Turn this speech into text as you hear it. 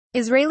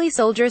Israeli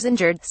soldiers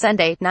injured,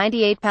 Sunday,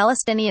 98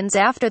 Palestinians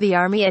after the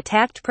army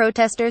attacked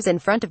protesters in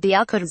front of the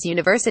Al-Quds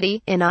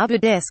University, in Abu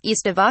Dis,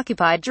 east of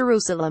occupied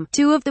Jerusalem.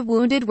 2 of the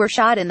wounded were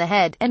shot in the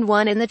head, and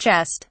 1 in the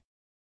chest.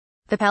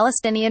 The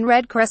Palestinian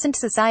Red Crescent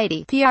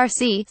Society,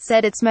 PRC,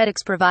 said its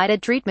medics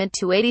provided treatment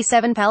to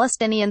 87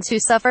 Palestinians who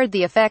suffered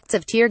the effects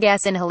of tear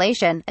gas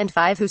inhalation, and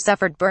 5 who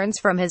suffered burns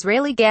from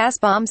Israeli gas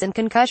bombs and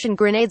concussion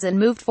grenades, and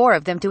moved 4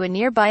 of them to a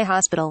nearby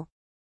hospital.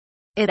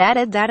 It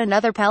added that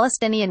another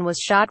Palestinian was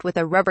shot with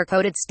a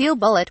rubber-coated steel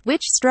bullet,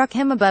 which struck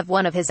him above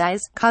one of his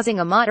eyes,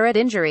 causing a moderate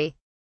injury.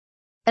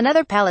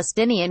 Another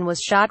Palestinian was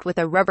shot with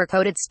a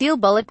rubber-coated steel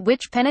bullet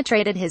which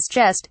penetrated his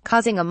chest,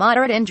 causing a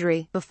moderate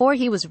injury, before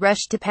he was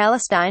rushed to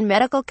Palestine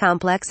Medical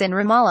Complex in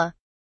Ramallah.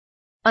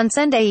 On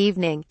Sunday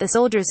evening, the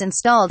soldiers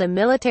installed a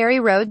military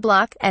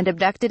roadblock, and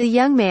abducted a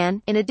young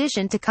man, in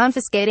addition to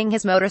confiscating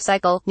his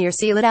motorcycle, near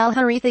Silat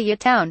al-Harithiyah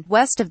town,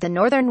 west of the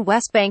northern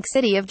West Bank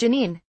city of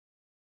Jenin.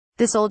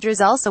 The soldiers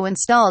also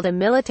installed a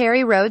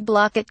military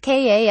roadblock at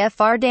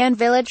Kafr Dan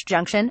village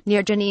junction,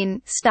 near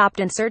Jenin, stopped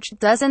and searched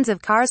dozens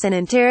of cars and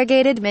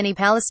interrogated many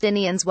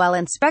Palestinians while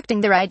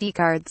inspecting their ID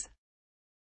cards.